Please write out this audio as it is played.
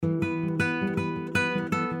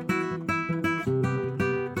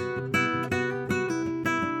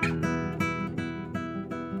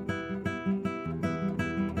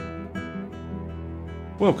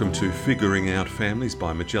Welcome to Figuring Out Families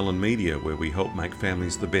by Magellan Media, where we help make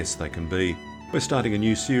families the best they can be. We're starting a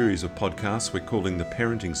new series of podcasts we're calling the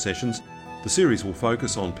Parenting Sessions. The series will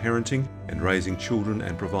focus on parenting and raising children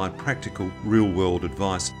and provide practical, real-world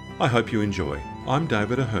advice. I hope you enjoy. I'm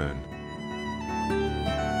David Ahern.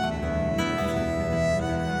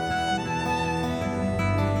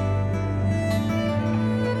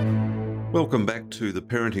 Welcome back to the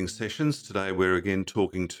Parenting Sessions. Today we're again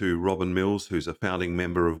talking to Robin Mills, who's a founding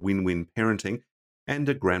member of Win-Win Parenting and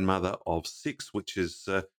a grandmother of 6, which is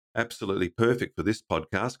absolutely perfect for this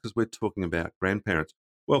podcast because we're talking about grandparents.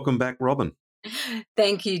 Welcome back, Robin.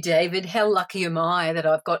 Thank you, David. How lucky am I that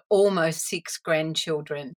I've got almost 6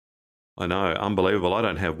 grandchildren. I know, unbelievable. I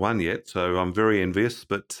don't have one yet, so I'm very envious,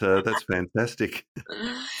 but that's fantastic.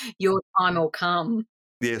 Your time will come.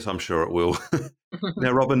 Yes, I'm sure it will.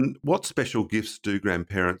 Now, Robin, what special gifts do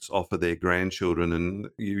grandparents offer their grandchildren? And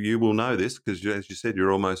you will know this because, as you said,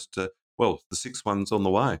 you're almost, the 6th one's on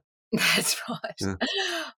the way. That's right. Yeah.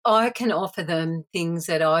 I can offer them things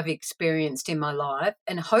that I've experienced in my life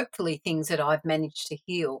and hopefully things that I've managed to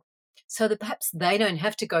heal so that perhaps they don't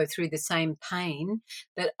have to go through the same pain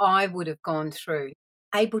that I would have gone through,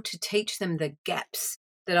 able to teach them the gaps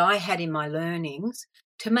that I had in my learnings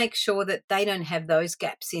to make sure that they don't have those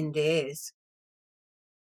gaps in theirs.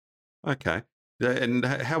 Okay. And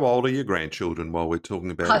how old are your grandchildren while we're talking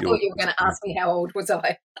about I thought you were going to ask me how old was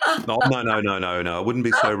I. No. I wouldn't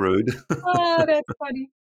be so rude. Oh, that's funny.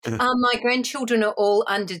 My grandchildren are all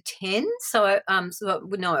under 10. So I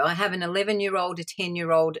have an 11-year-old, a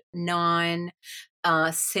 10-year-old, 9,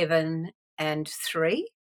 7 and 3.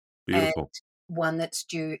 Beautiful. And one that's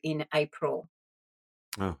due in April.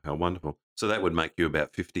 Oh, how wonderful. So that would make you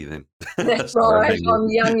about 50 then. That's right. I'm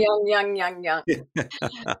young.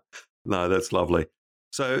 No, that's lovely.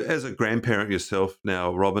 So as a grandparent yourself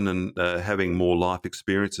now, Robin, and having more life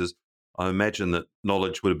experiences, I imagine that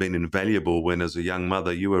knowledge would have been invaluable when, as a young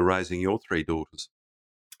mother, you were raising your 3 daughters.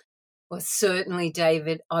 Well, certainly,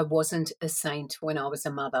 David, I wasn't a saint when I was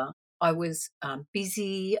a mother. I was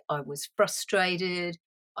busy. I was frustrated.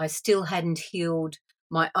 I still hadn't healed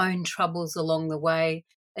my own troubles along the way.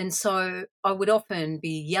 And so I would often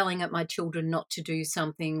be yelling at my children not to do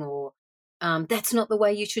something or that's not the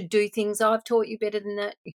way you should do things. I've taught you better than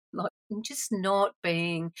that. Like just not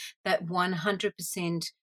being that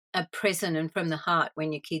 100% present and from the heart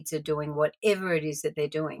when your kids are doing whatever it is that they're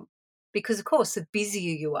doing. Because, of course, the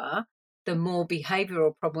busier you are, the more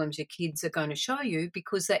behavioural problems your kids are going to show you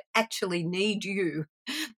because they actually need you.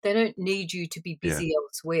 They don't need you to be busy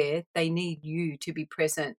elsewhere. They need you to be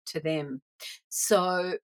present to them.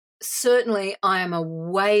 So certainly I am a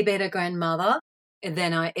way better grandmother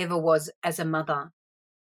than I ever was as a mother.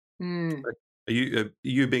 Are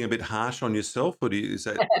you being a bit harsh on yourself, or is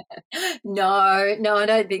that? No, I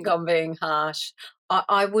don't think I'm being harsh.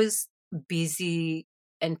 I was busy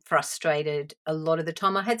and frustrated a lot of the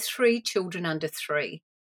time. I had 3 children under 3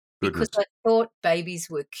 because I thought babies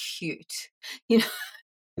were cute, and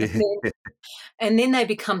then they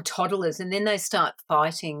become toddlers and then they start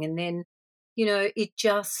fighting and then, if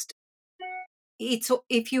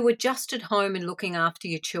you were just at home and looking after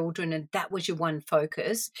your children and that was your one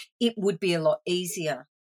focus, it would be a lot easier.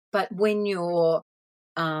 But when you're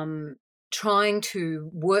trying to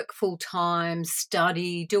work full time,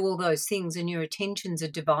 study, do all those things, and your attentions are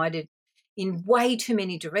divided in way too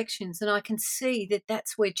many directions, and I can see that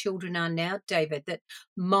that's where children are now, David, that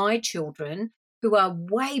my children, who are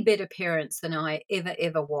way better parents than I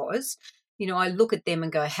ever was, I look at them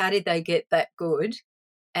and go, how did they get that good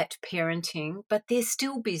at parenting? But they're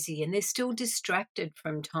still busy and they're still distracted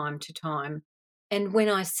from time to time. And when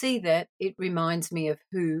I see that, it reminds me of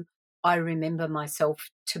who I remember myself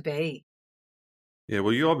to be. Yeah,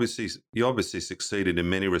 well, you obviously succeeded in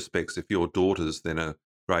many respects. If your daughters then are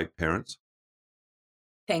great parents.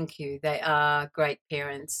 Thank you. They are great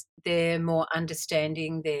parents. They're more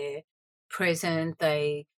understanding. They're present.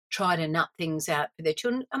 They try to nut things out for their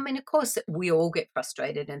children. I mean, of course, we all get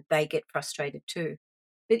frustrated and they get frustrated too.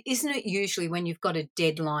 But isn't it usually when you've got a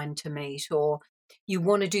deadline to meet or you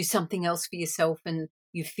want to do something else for yourself and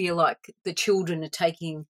you feel like the children are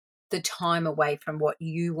taking the time away from what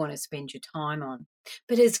you want to spend your time on?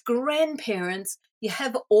 But as grandparents, you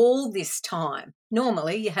have all this time.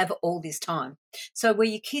 Normally, you have all this time. So where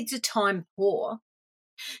your kids are time poor,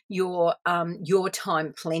 your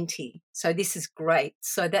time plenty. So this is great.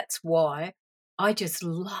 So that's why I just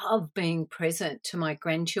love being present to my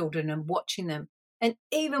grandchildren and watching them. And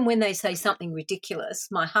even when they say something ridiculous,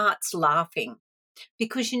 my heart's laughing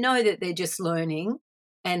because you know that they're just learning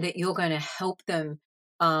and that you're going to help them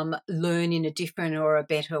learn in a different or a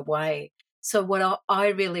better way. So what I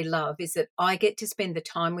really love is that I get to spend the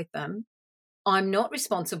time with them. I'm not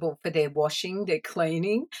responsible for their washing, their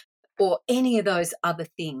cleaning, or any of those other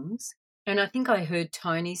things. And I think I heard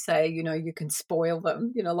Tony say, you can spoil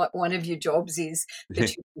them, like one of your jobs is that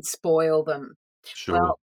Yeah, you can spoil them. sure.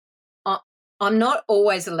 Well, I I'm not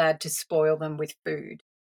always allowed to spoil them with food.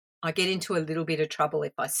 I get into a little bit of trouble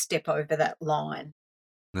if I step over that line.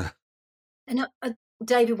 And,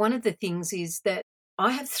 David, one of the things is that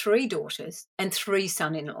I have 3 daughters and 3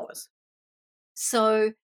 son-in-laws.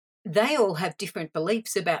 So they all have different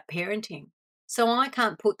beliefs about parenting. So I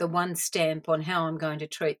can't put the one stamp on how I'm going to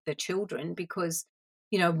treat the children because,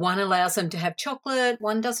 one allows them to have chocolate,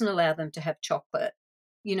 one doesn't allow them to have chocolate.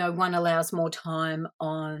 One allows more time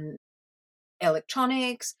on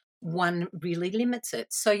electronics, one really limits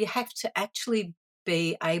it. So you have to actually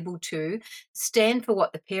be able to stand for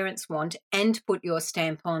what the parents want and put your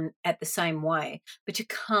stamp on at the same way. But you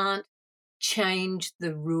can't change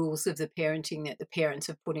the rules of the parenting that the parents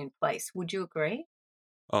have put in place. Would you agree?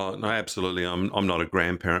 Oh no, absolutely. I'm not a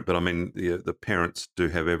grandparent, but I mean the parents do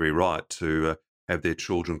have every right to have their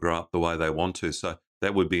children grow up the way they want to. So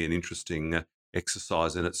that would be an interesting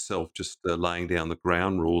exercise in itself, just laying down the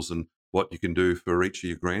ground rules and what you can do for each of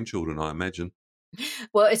your grandchildren. I imagine.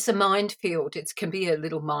 Well, it's a minefield. It can be a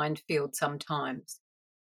little minefield sometimes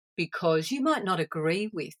because you might not agree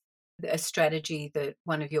with a strategy that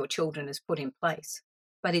one of your children has put in place,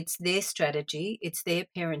 but it's their strategy, it's their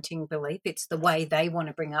parenting belief, it's the way they want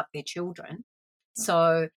to bring up their children.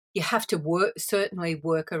 So you have to certainly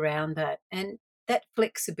work around that and that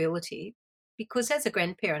flexibility, because as a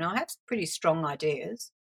grandparent, I have pretty strong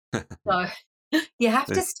ideas. So you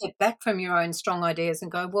have Yeah, to step back from your own strong ideas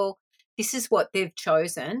and go, well, this is what they've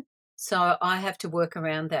chosen. So I have to work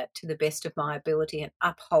around that to the best of my ability and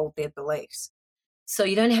uphold their beliefs. So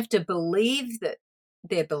you don't have to believe that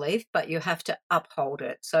their belief, but you have to uphold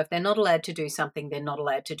it. So if they're not allowed to do something, they're not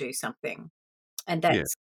allowed to do something. And yeah,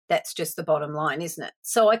 that's just the bottom line, isn't it?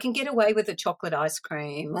 So I can get away with a chocolate ice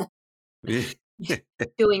cream or yeah.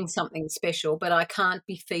 doing something special, but I can't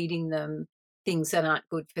be feeding them things that aren't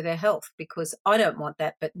good for their health because I don't want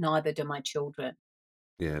that, but neither do my children.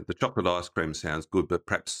 Yeah, the chocolate ice cream sounds good, but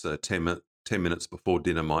perhaps 10 minutes before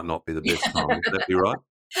dinner might not be the best time. Would that be right?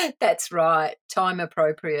 That's right. Time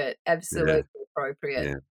appropriate, Yeah, absolutely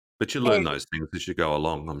appropriate. yeah. But you learn And those things as you go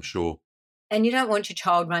along, I'm sure. and you don't want your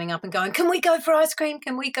child running up and going, "Can we go for ice cream?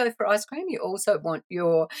 Can we go for ice cream?" You also want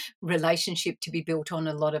your relationship to be built on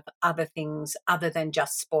a lot of other things other than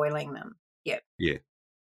just spoiling them. Yep. Yeah.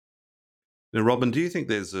 Now, Robin, do you think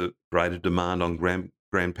there's a greater demand on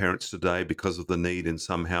grandparents today because of the need in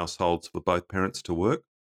some households for both parents to work?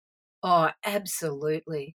 Oh,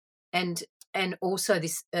 absolutely. And also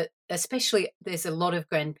this, especially there's a lot of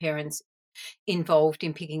grandparents involved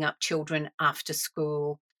in picking up children after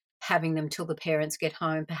school, having them till the parents get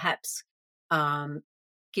home, perhaps um,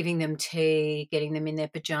 giving them tea, getting them in their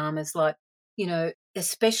pajamas, like,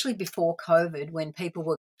 especially before COVID when people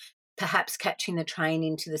were perhaps catching the train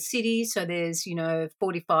into the city. So there's,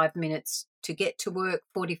 45 minutes to get to work,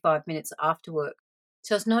 45 minutes after work.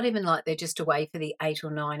 So it's not even like they're just away for the 8 or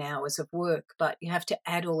 9 hours of work, but you have to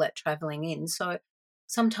add all that traveling in. So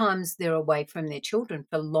sometimes they're away from their children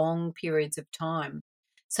for long periods of time.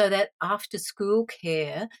 So that after school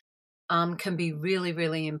care can be really,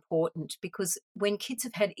 really important because when kids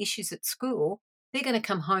have had issues at school, they're going to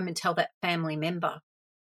come home and tell that family member.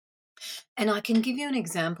 And I can give you an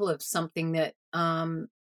example of something that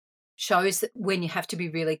shows that when you have to be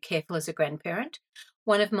really careful as a grandparent.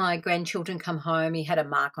 One of my grandchildren come home, he had a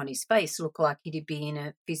mark on his face, looked like he'd been in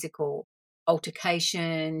a physical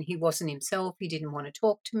altercation. He wasn't himself. He didn't want to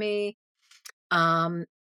talk to me. Um,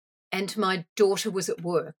 and my daughter was at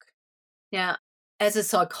work. Now, as a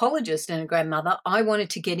psychologist and a grandmother, I wanted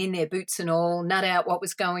to get in there, boots and all, nut out what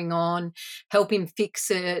was going on, help him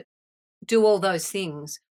fix it, do all those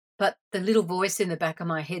things. But the little voice in the back of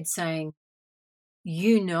my head saying,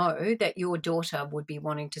 you know that your daughter would be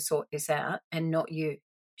wanting to sort this out and not you.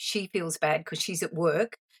 She feels bad because she's at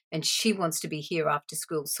work and she wants to be here after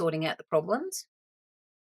school sorting out the problems.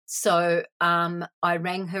 So I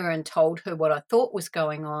rang her and told her what I thought was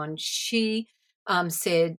going on. She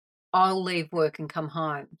said, I'll leave work and come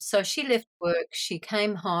home. So she left work, she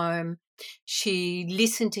came home, she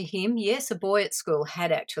listened to him. Yes, a boy at school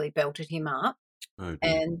had actually belted him up. Oh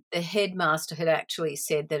dear. And the headmaster had actually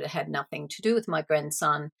said that it had nothing to do with my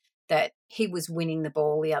grandson, that he was winning the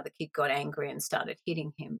ball. The other kid got angry and started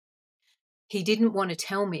hitting him. He didn't want to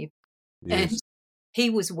tell me. And Yes. he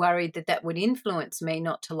was worried that that would influence me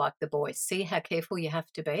not to like the boy. See how careful you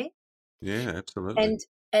have to be? Yeah, absolutely. And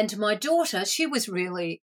and my daughter, she was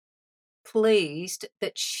really pleased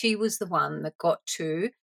that she was the one that got to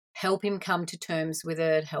help him come to terms with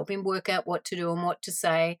it, help him work out what to do and what to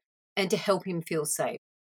say, and to help him feel safe.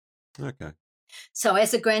 Okay. So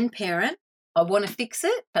as a grandparent, I want to fix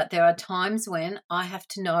it, but there are times when I have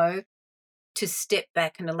to know to step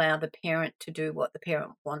back and allow the parent to do what the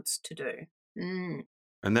parent wants to do. Mm.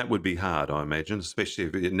 And that would be hard, I imagine, especially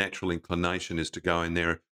if your natural inclination is to go in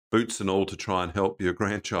there, boots and all, to try and help your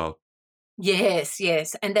grandchild. Yes,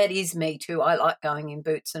 yes, and that is me too. I like going in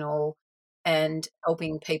boots and all and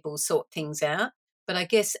helping people sort things out. But I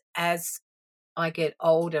guess as I get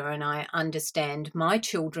older and I understand my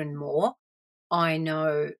children more, I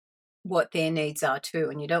know what their needs are too,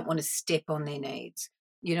 and you don't want to step on their needs.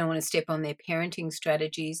 You don't want to step on their parenting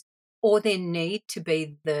strategies or their need to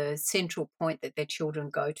be the central point that their children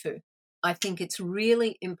go to. I think it's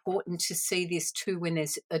really important to see this too when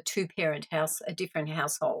there's a two-parent house, a different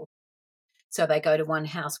household. So they go to one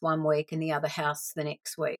house one week and the other house the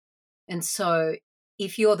next week. And so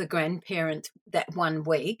if you're the grandparent that one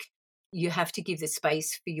week, you have to give the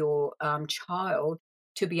space for your child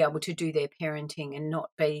to be able to do their parenting and not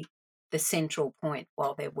be the central point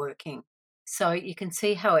while they're working. So you can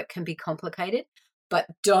see how it can be complicated, but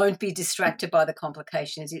don't be distracted by the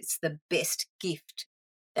complications. It's the best gift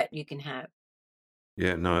that you can have.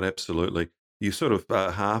 Yeah, no, absolutely. You sort of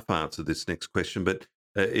half answered this next question, but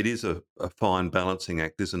it is a fine balancing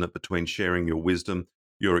act, isn't it, between sharing your wisdom,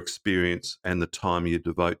 your experience, and the time you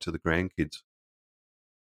devote to the grandkids?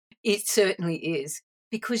 It certainly is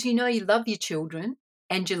because you know you love your children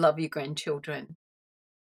and you love your grandchildren.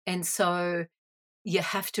 And so you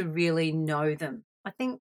have to really know them. I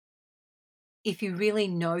think if you really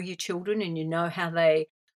know your children and you know how they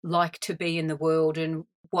like to be in the world and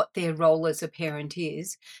what their role as a parent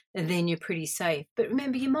is, then you're pretty safe. But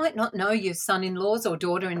remember, you might not know your son in laws or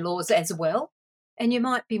daughter in laws as well. And you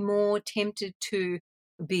might be more tempted to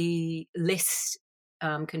be less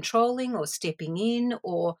controlling or stepping in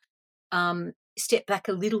or step back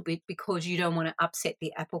a little bit because you don't want to upset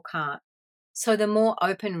the apple cart. So the more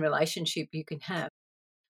open relationship you can have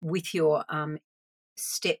with your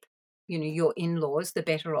step, your in-laws, the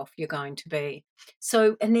better off you're going to be.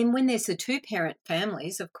 So, and then when there's the two-parent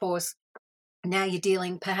families, of course, now you're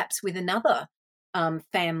dealing perhaps with another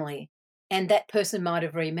family, and that person might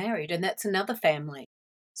have remarried, and that's another family.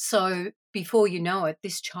 So before you know it,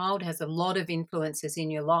 this child has a lot of influences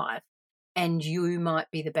in your life, and you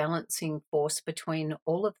might be the balancing force between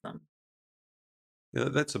all of them. Yeah,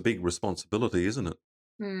 that's a big responsibility, isn't it?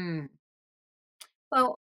 Hmm.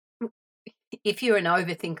 Well, if you're an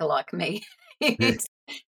overthinker like me, Yeah.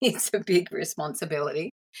 it's a big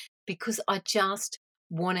responsibility because I just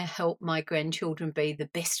want to help my grandchildren be the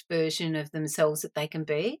best version of themselves that they can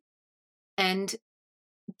be. And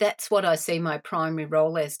that's what I see my primary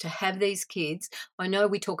role as, to have these kids. I know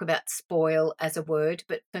we talk about spoil as a word,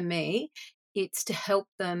 but for me, it's to help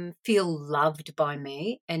them feel loved by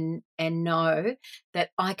me and know that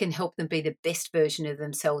I can help them be the best version of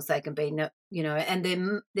themselves they can be.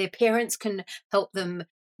 And their parents can help them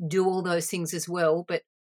do all those things as well. But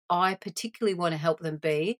I particularly want to help them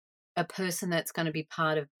be a person that's going to be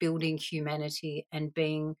part of building humanity and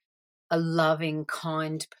being a loving,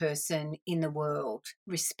 kind person in the world,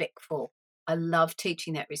 respectful. I love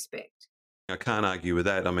teaching that respect. I can't argue with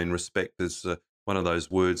that. I mean, respect is one of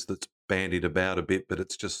those words that's bandied about a bit, but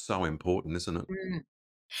it's just so important, isn't it? Mm.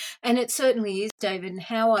 And it certainly is, David. And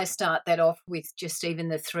how I start that off with just even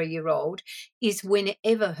the 3-year-old is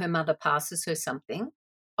whenever her mother passes her something,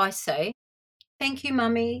 I say, "Thank you,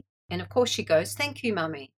 mummy." And of course she goes, "Thank you,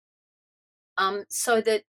 mummy." So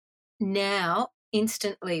that now,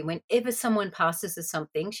 instantly, whenever someone passes her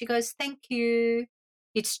something, she goes, "Thank you."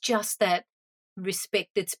 It's just that respect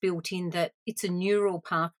that's built in, that it's a neural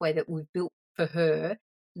pathway that we've built for her,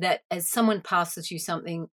 that as someone passes you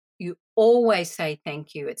something, you always say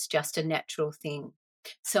thank you. It's just a natural thing.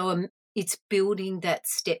 So it's building that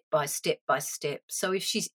step by step by step. So if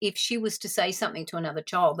she was to say something to another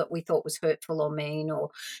child that we thought was hurtful or mean,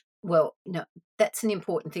 or well, no, that's an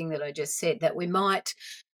important thing that I just said, that we might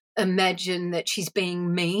imagine that she's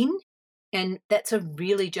being mean. And that's a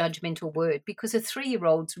really judgmental word because a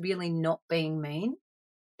 3-year-old's really not being mean.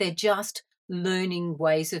 They're just learning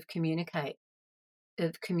ways of communicating.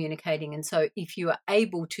 And so if you are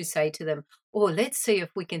able to say to them, "Oh, let's see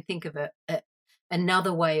if we can think of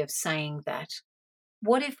another way of saying that.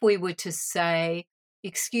 What if we were to say,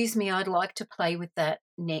 'Excuse me, I'd like to play with that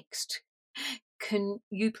next. Can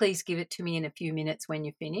you please give it to me in a few minutes when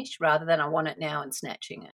you finish, rather than I want it now and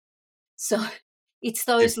snatching it?'" So it's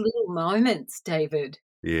Yeah. those little moments, David.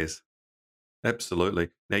 Yes, absolutely.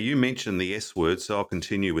 Now, you mentioned the S word, so I'll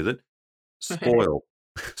continue with it. Spoil.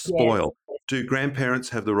 Yes. Spoil. Do grandparents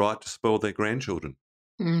have the right to spoil their grandchildren?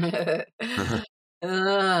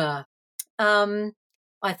 Ah, um,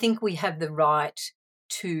 I think we have the right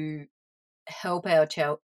to help our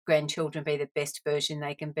grandchildren be the best version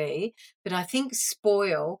they can be, but I think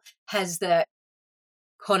spoil has that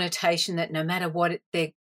connotation that no matter what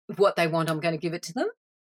they want, I'm gonna give it to them,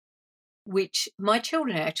 which my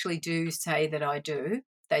children actually do say that I do.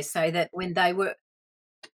 They say that when they were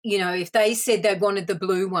if they said they wanted the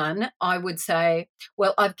blue one, I would say,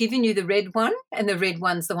 "Well, I've given you the red one, and the red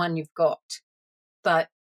one's the one you've got." But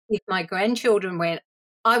if my grandchildren went,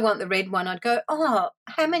 "I want the red one," I'd go, "Oh,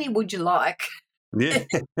 how many would you like? Yeah.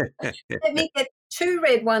 Let me get 2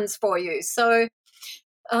 red ones for you." So,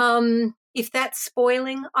 if that's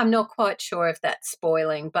spoiling, I'm not quite sure if that's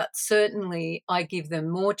spoiling, but certainly I give them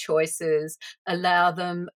more choices, allow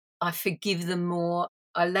them I forgive them more,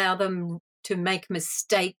 allow them to make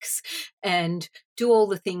mistakes and do all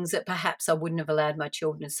the things that perhaps I wouldn't have allowed my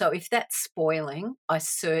children. So if that's spoiling, I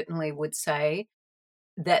certainly would say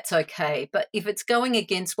that's okay. But if it's going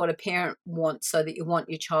against what a parent wants so that you want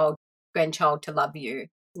your grandchild to love you,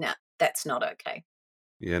 no, that's not okay.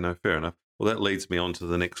 Yeah, no, fair enough. Well, that leads me on to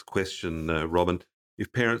the next question, Robin.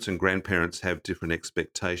 If parents and grandparents have different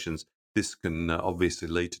expectations, this can obviously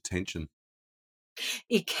lead to tension.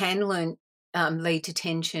 It can lead to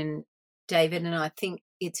tension, David, and I think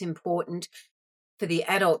it's important for the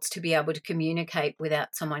adults to be able to communicate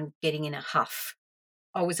without someone getting in a huff.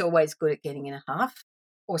 I was always good at getting in a huff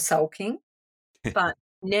or sulking, but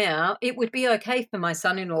now it would be okay for my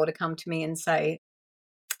son-in-law to come to me and say,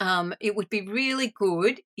 "It would be really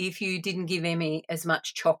good if you didn't give Emmy as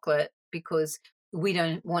much chocolate because we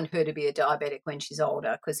don't want her to be a diabetic when she's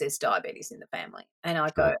older because there's diabetes in the family." And I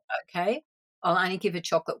Sure. go, "Okay, I'll only give her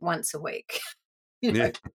chocolate once a week." You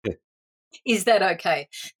know, Yeah. is that okay?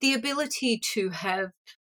 The ability to have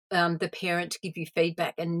the parent give you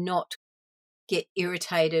feedback and not get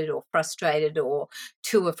irritated or frustrated or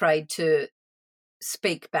too afraid to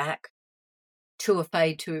speak back, too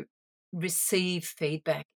afraid to receive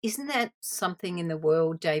feedback. Isn't that something in the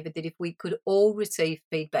world, David, that if we could all receive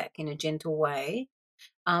feedback in a gentle way,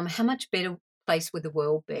 how much better place would the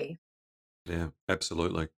world be? Yeah,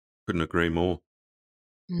 absolutely. Couldn't agree more.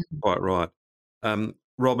 Mm. Quite right.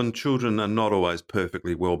 Robin, children are not always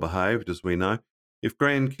perfectly well behaved, as we know. If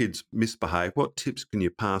grandkids misbehave, what tips can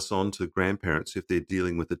you pass on to grandparents if they're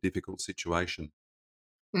dealing with a difficult situation?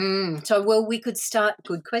 Well, we could start,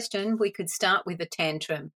 good question. We could start with a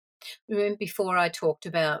tantrum. Remember before I talked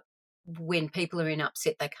about when people are in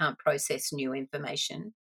upset, they can't process new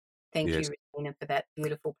information. Thank Yes. you, Regina, for that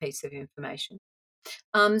beautiful piece of information.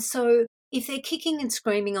 So if they're kicking and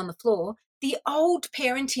screaming on the floor, the old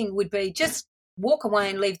parenting would be just walk away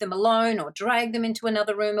and leave them alone or drag them into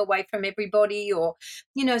another room away from everybody or,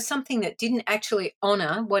 something that didn't actually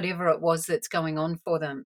honor whatever it was that's going on for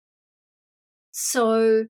them.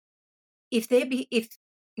 So if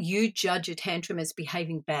you judge a tantrum as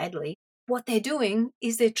behaving badly, what they're doing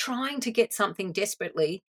is they're trying to get something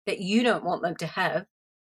desperately that you don't want them to have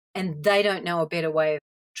and they don't know a better way of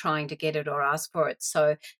trying to get it or ask for it.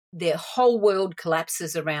 So their whole world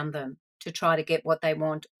collapses around them to try to get what they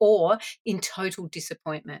want or in total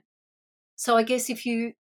disappointment. So I guess if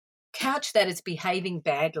you couch that as behaving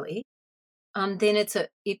badly, then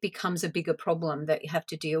it becomes a bigger problem that you have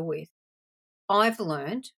to deal with. I've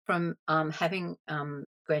learned from having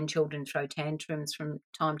grandchildren throw tantrums from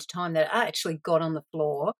time to time that I actually got on the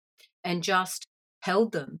floor and just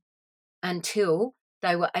held them until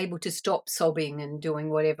they were able to stop sobbing and doing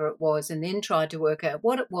whatever it was, and then tried to work out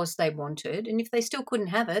what it was they wanted. And if they still couldn't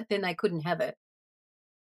have it, then they couldn't have it.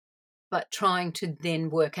 But trying to then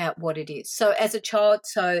work out what it is. So as a child,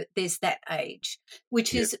 so there's that age,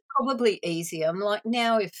 which Yeah. is probably easier. I'm like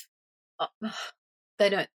now if uh,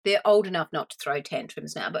 they're old enough not to throw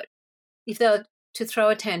tantrums now, but if they were to throw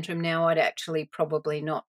a tantrum now, I'd actually probably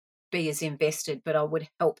not be as invested, but I would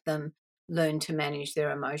help them learn to manage their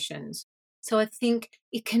emotions. So I think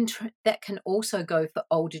that can also go for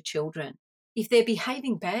older children. If they're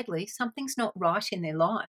behaving badly, something's not right in their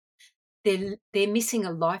life. They're missing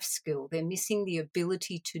a life skill. They're missing the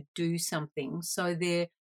ability to do something. So they're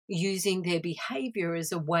using their behavior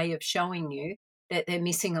as a way of showing you that they're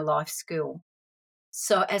missing a life skill.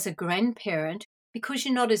 So as a grandparent, because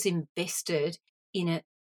you're not as invested in it,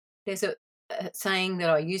 there's a saying that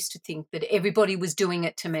I used to think that everybody was doing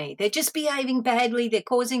it to me. They're just behaving badly. They're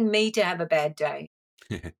causing me to have a bad day.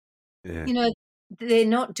 Yeah. You know, they're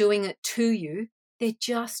not doing it to you. They're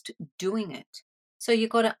just doing it. So you've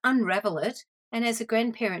got to unravel it. And as a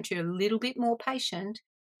grandparent, you're a little bit more patient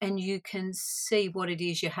and you can see what it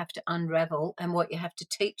is you have to unravel and what you have to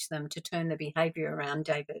teach them to turn the behaviour around,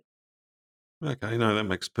 David. Okay, no, that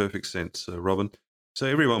makes perfect sense, Robin. So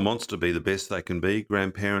everyone wants to be the best they can be,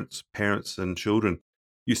 grandparents, parents, and children.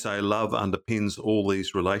 You say love underpins all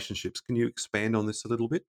these relationships. Can you expand on this a little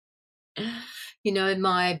bit? You know,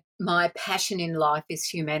 my passion in life is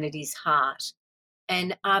humanity's heart.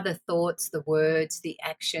 And are the thoughts, the words, the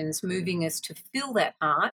actions moving us to fill that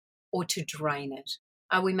heart or to drain it?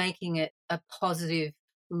 Are we making it a positive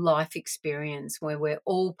life experience where we're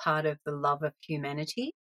all part of the love of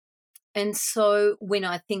humanity? And so when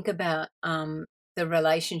I think about the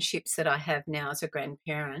relationships that I have now as a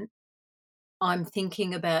grandparent, I'm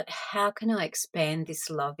thinking about how can I expand this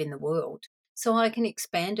love in the world? So I can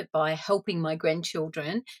expand it by helping my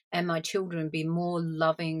grandchildren and my children be more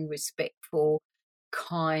loving, respectful,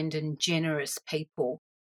 kind, and generous people.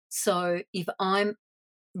 So if I'm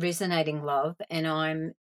resonating love and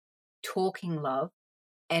I'm talking love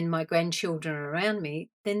and my grandchildren are around me,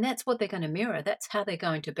 then that's what they're going to mirror. That's how they're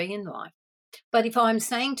going to be in life. But if I'm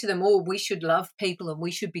saying to them, "Oh, we should love people and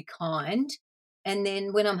we should be kind," and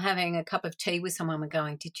then when I'm having a cup of tea with someone, we're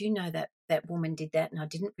going, "Did you know that that woman did that and I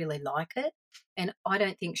didn't really like it? And I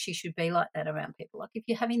don't think she should be like that around people." Like if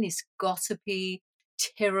you're having this gossipy,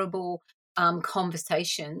 terrible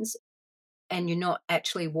conversations and you're not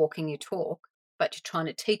actually walking your talk, but you're trying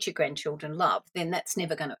to teach your grandchildren love, then that's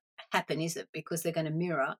never going to happen, is it? Because they're going to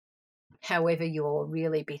mirror however you're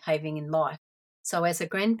really behaving in life. So, as a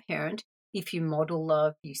grandparent, if you model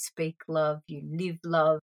love, you speak love, you live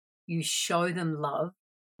love, you show them love,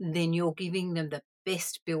 then you're giving them the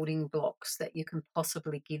best building blocks that you can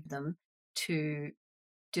possibly give them to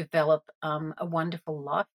develop a wonderful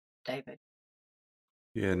life, David.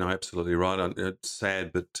 Yeah, no, absolutely right. It's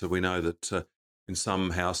sad, but we know that in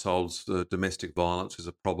some households, domestic violence is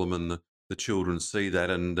a problem, and the children see that,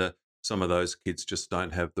 and some of those kids just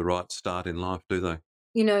don't have the right start in life, do they?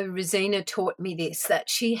 You know, Rosina taught me this, that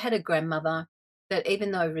she had a grandmother that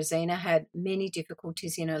even though Rosina had many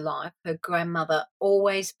difficulties in her life, her grandmother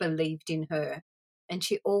always believed in her. And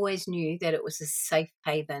she always knew that it was a safe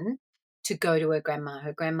haven to go to her grandma.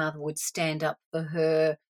 Her grandmother would stand up for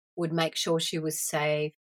her, would make sure she was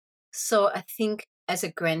safe. So I think as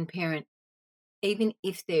a grandparent, even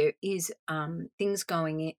if there is things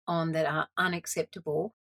going on that are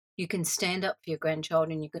unacceptable, you can stand up for your grandchild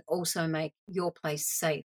and you can also make your place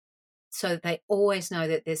safe so that they always know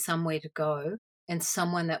that there's somewhere to go and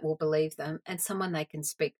someone that will believe them and someone they can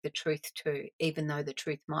speak the truth to, even though the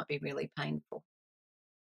truth might be really painful.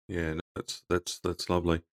 Yeah, no, that's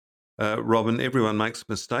lovely. Robin, everyone makes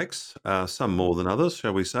mistakes, some more than others,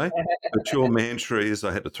 shall we say? But your mantra is,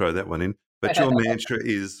 I had to throw that one in, but your mantra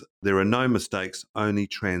is there are no mistakes, only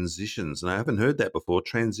transitions. And I haven't heard that before.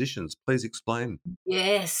 Transitions. Please explain.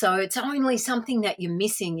 Yeah, so it's only something that you're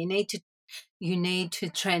missing. You need to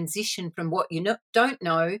transition from what you don't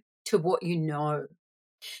know to what you know.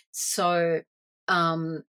 So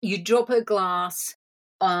you drop a glass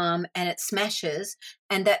and it smashes,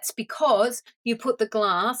 and that's because you put the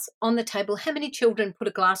glass on the table. How many children put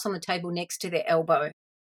a glass on the table next to their elbow?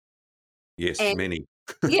 Yes, And many.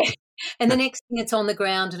 yeah, and the next thing it's on the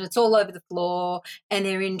ground and it's all over the floor and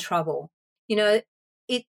they're in trouble. You know,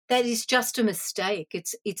 that is just a mistake.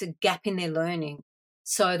 It's a gap in their learning.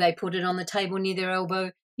 So they put it on the table near their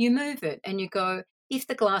elbow, you move it and you go, if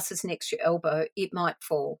the glass is next to your elbow, it might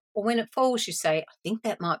fall. Or when it falls, you say, I think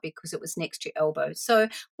that might be because it was next to your elbow. So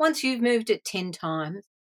once you've moved it 10 times,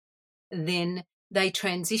 then they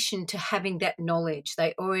transition to having that knowledge.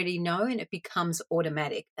 They already know and it becomes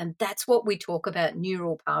automatic. And that's what we talk about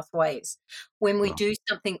neural pathways. When we Right. do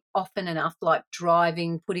something often enough, like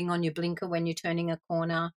driving, putting on your blinker when you're turning a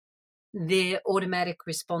corner, they're automatic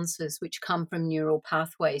responses which come from neural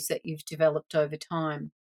pathways that you've developed over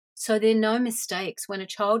time. So there are no mistakes. When a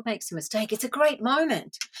child makes a mistake, it's a great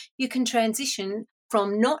moment. You can transition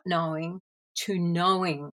from not knowing to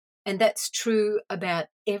knowing. And that's true about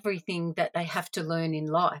everything that they have to learn in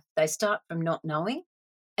life. They start from not knowing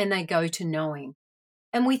and they go to knowing.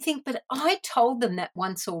 And we think, but I told them that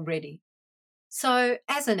once already. So,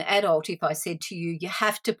 as an adult, if I said to you, you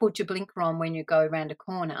have to put your blinker on when you go around a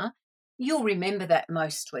corner, you'll remember that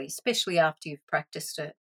mostly, especially after you've practiced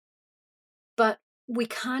it. But we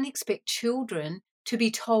can't expect children to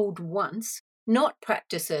be told once, not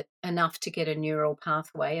practice it enough to get a neural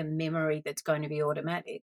pathway, a memory that's going to be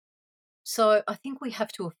automatic. So, I think we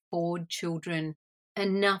have to afford children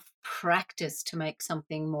enough practice to make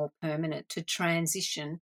something more permanent, to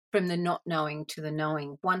transition from the not knowing to the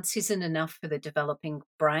knowing. Once isn't enough for the developing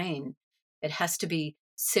brain. It has to be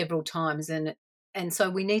several times. And And so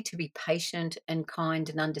we need to be patient and kind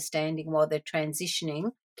and understanding while they're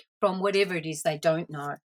transitioning from whatever it is they don't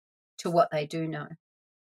know to what they do know.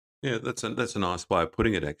 Yeah, that's a nice way of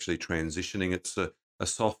putting it. Actually, transitioning. It's a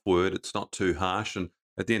soft word. It's not too harsh. And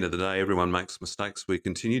at the end of the day, everyone makes mistakes. We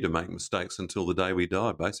continue to make mistakes until the day we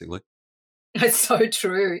die, basically. It's so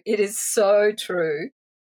true. It is so true.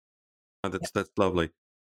 That's lovely.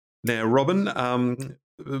 Now, Robin, a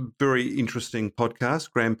very interesting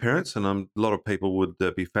podcast, grandparents, and a lot of people would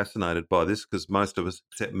be fascinated by this because most of us,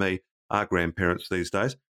 except me, are grandparents these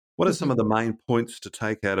days. What are some of the main points to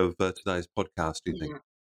take out of today's podcast, do you think? Yeah.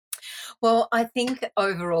 Well, I think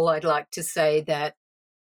overall, I'd like to say that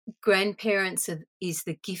grandparents is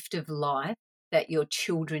the gift of life that your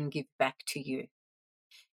children give back to you.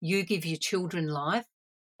 You give your children life,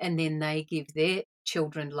 and then they give their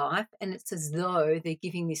children life. And it's as though they're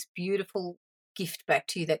giving this beautiful gift back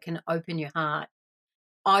to you that can open your heart.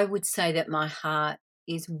 I would say that my heart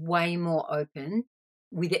is way more open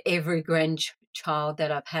with every grandchild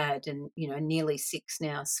that I've had, and, nearly 6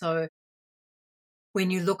 now. So when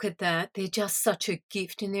you look at that, they're just such a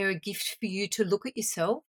gift, and they're a gift for you to look at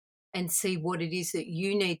yourself and see what it is that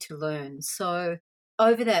you need to learn. So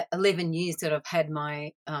over that 11 years that I've had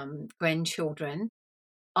my grandchildren,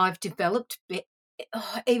 I've developed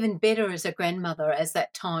even better as a grandmother as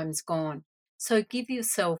that time's gone. So give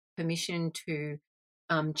yourself permission to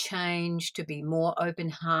change, to be more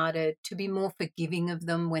open-hearted, to be more forgiving of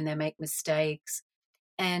them when they make mistakes,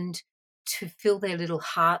 and to fill their little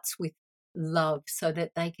hearts with love so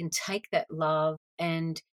that they can take that love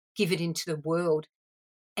and give it into the world.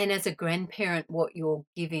 And as a grandparent, what you're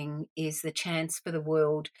giving is the chance for the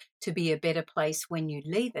world to be a better place when you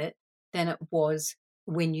leave it than it was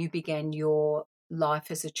when you began your life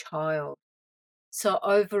as a child. So,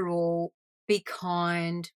 overall, be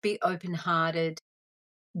kind, be open hearted,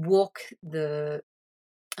 walk the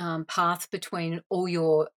path between all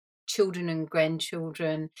your children and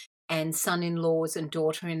grandchildren and son in laws and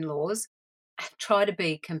daughter in laws. Try to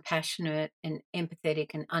be compassionate and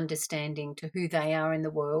empathetic and understanding to who they are in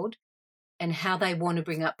the world and how they want to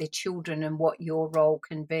bring up their children and what your role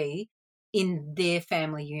can be in their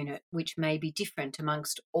family unit, which may be different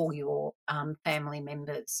amongst all your family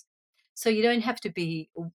members. So you don't have to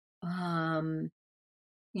be,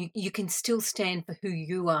 you can still stand for who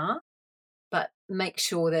you are, but make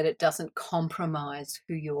sure that it doesn't compromise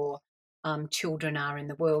who your children are in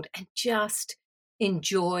the world, and just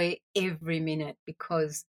enjoy every minute,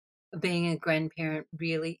 because being a grandparent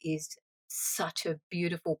really is such a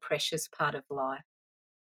beautiful, precious part of life.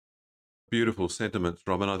 Beautiful sentiments,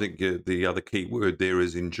 Robin. I think the other key word there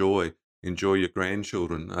is enjoy. Enjoy your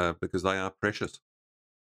grandchildren because they are precious.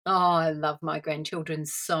 Oh, I love my grandchildren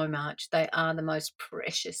so much. They are the most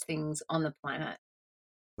precious things on the planet.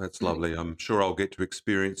 That's lovely. I'm sure I'll get to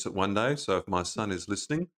experience it one day. So if my son is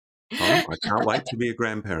listening, Tom, I can't wait to be a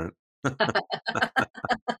grandparent.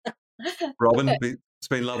 Robin, it's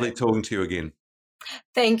been lovely talking to you again.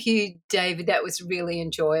 Thank you, David. That was really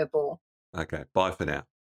enjoyable. Okay, bye for now.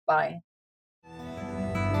 Bye.